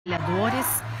trabalhadores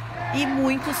e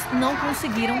muitos não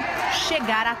conseguiram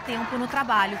chegar a tempo no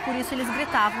trabalho. Por isso eles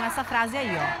gritavam essa frase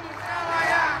aí, ó.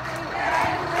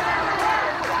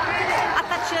 A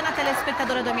Tatiana,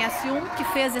 telespectadora do MS1, que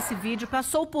fez esse vídeo,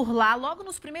 passou por lá logo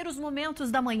nos primeiros momentos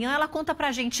da manhã. Ela conta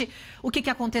pra gente o que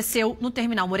aconteceu no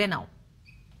terminal Morenão.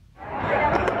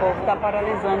 O povo está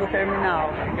paralisando o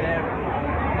terminal.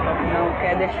 Não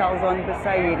quer deixar os ônibus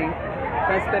saírem.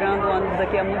 Estão esperando o ônibus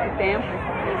aqui há muito tempo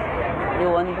e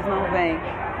o ônibus não vem.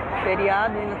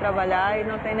 Feriado, indo trabalhar e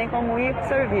não tem nem como ir para o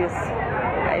serviço.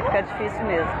 Aí fica difícil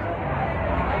mesmo.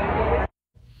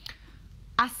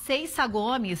 A Ceissa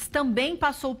Gomes também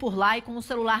passou por lá e com o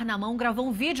celular na mão gravou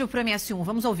um vídeo para o MS1.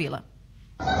 Vamos ouvi-la.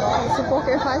 Isso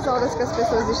porque faz horas que as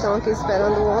pessoas estão aqui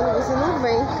esperando o ônibus e não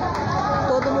vem.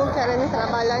 Todo mundo querendo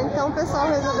trabalhar, então o pessoal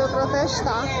resolveu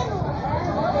protestar.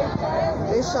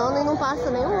 Deixando e não passa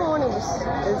nenhum ônibus.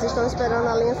 Eles estão esperando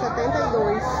a linha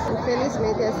 72.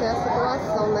 Infelizmente, essa é a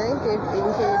situação, né, em que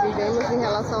vivemos em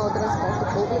relação ao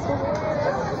transporte público.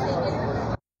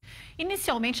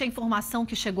 Inicialmente, a informação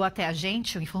que chegou até a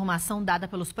gente, a informação dada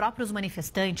pelos próprios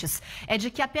manifestantes, é de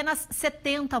que apenas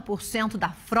 70% da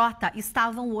frota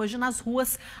estavam hoje nas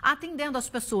ruas atendendo as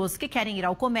pessoas que querem ir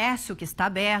ao comércio, que está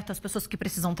aberto, as pessoas que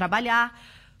precisam trabalhar,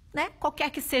 né? Qualquer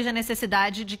que seja a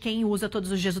necessidade de quem usa todos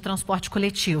os dias o transporte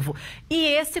coletivo. E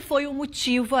esse foi o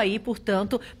motivo aí,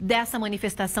 portanto, dessa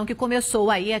manifestação que começou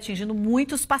aí atingindo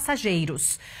muitos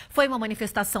passageiros. Foi uma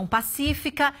manifestação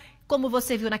pacífica. Como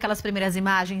você viu naquelas primeiras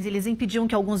imagens, eles impediam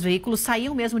que alguns veículos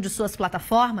saiam mesmo de suas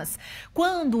plataformas.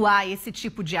 Quando há esse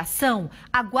tipo de ação,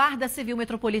 a Guarda Civil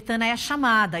Metropolitana é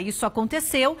chamada. Isso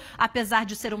aconteceu, apesar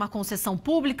de ser uma concessão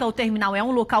pública, o terminal é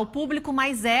um local público,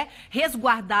 mas é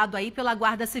resguardado aí pela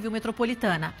Guarda Civil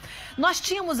Metropolitana. Nós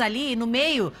tínhamos ali, no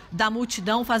meio da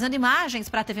multidão, fazendo imagens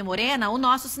para a TV Morena, o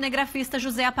nosso cinegrafista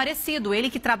José Aparecido. Ele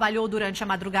que trabalhou durante a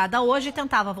madrugada hoje e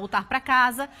tentava voltar para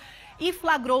casa. E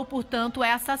flagrou, portanto,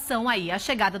 essa ação aí, a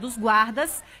chegada dos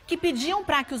guardas, que pediam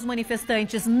para que os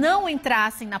manifestantes não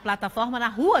entrassem na plataforma, na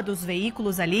rua dos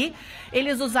veículos ali.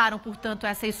 Eles usaram, portanto,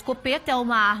 essa escopeta, é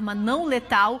uma arma não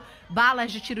letal,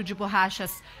 balas de tiro de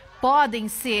borrachas podem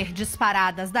ser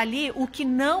disparadas dali. O que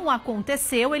não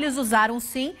aconteceu, eles usaram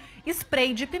sim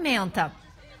spray de pimenta.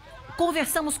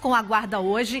 Conversamos com a guarda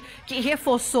hoje, que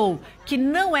reforçou que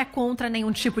não é contra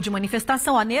nenhum tipo de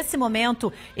manifestação. Ó, nesse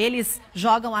momento, eles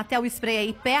jogam até o spray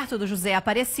aí perto do José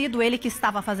Aparecido, ele que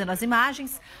estava fazendo as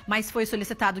imagens, mas foi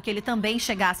solicitado que ele também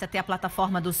chegasse até a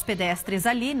plataforma dos pedestres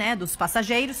ali, né, dos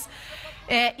passageiros.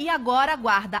 E agora a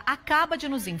guarda acaba de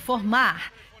nos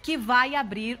informar que vai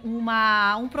abrir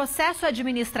um processo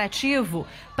administrativo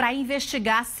para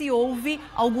investigar se houve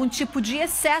algum tipo de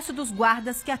excesso dos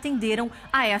guardas que atenderam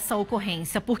a essa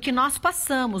ocorrência. Porque nós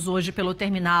passamos hoje pelo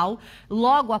terminal,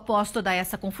 logo após toda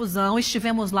essa confusão,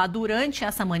 estivemos lá durante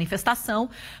essa manifestação,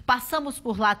 passamos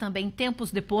por lá também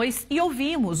tempos depois e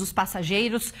ouvimos os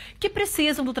passageiros que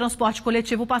precisam do transporte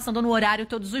coletivo passando no horário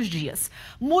todos os dias.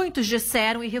 Muitos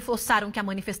disseram e reforçaram que a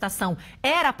manifestação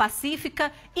era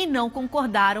pacífica e não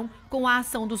concordaram com a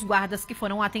ação dos guardas que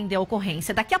foram atender a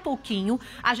ocorrência. Daqui a pouquinho,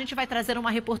 a gente vai trazer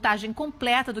uma reportagem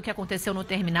completa do que aconteceu no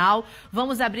terminal.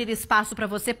 Vamos abrir espaço para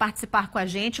você participar com a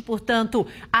gente. Portanto,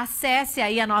 acesse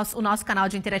aí o nosso canal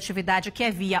de interatividade, que é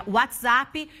via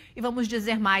WhatsApp, e vamos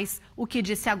dizer mais o que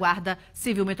disse a Guarda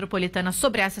Civil Metropolitana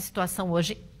sobre essa situação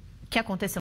hoje que aconteceu.